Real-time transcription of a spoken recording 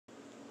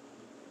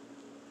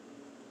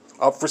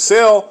Up for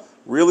sale,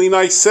 really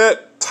nice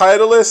set,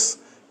 Titleist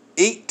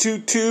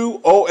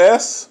 822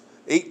 OS,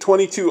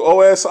 822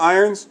 OS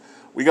irons.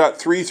 We got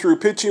 3-through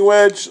pitching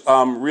wedge,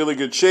 really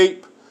good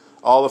shape.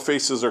 All the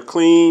faces are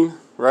clean,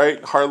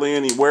 right? Hardly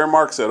any wear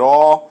marks at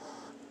all.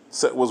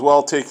 Set was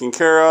well taken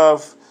care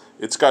of.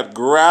 It's got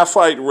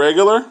graphite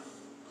regular.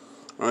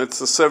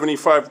 It's a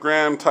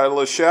 75-gram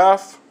Titleist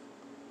shaft,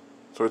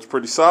 so it's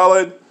pretty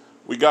solid.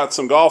 We got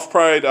some Golf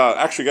Pride,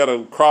 actually got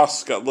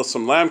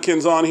some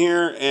lambkins on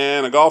here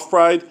and a Golf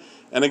Pride.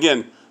 And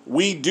again,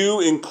 we do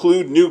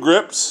include new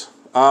grips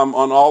on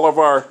all of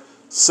our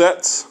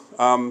sets.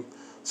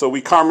 So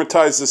we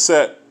karmatize the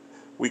set.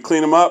 We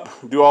clean them up,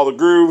 do all the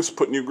grooves,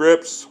 put new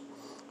grips,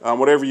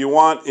 whatever you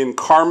want. In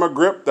Karma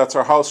grip, that's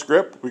our house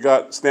grip. We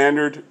got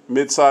standard,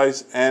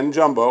 mid-size, and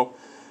jumbo.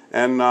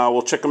 And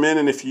we'll check them in,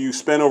 and if you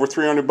spend over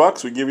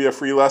 $300, we give you a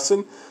free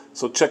lesson.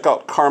 So check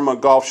out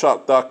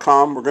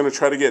karmagolfshop.com. We're going to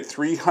try to get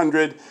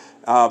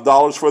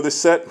 $300 for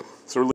this set.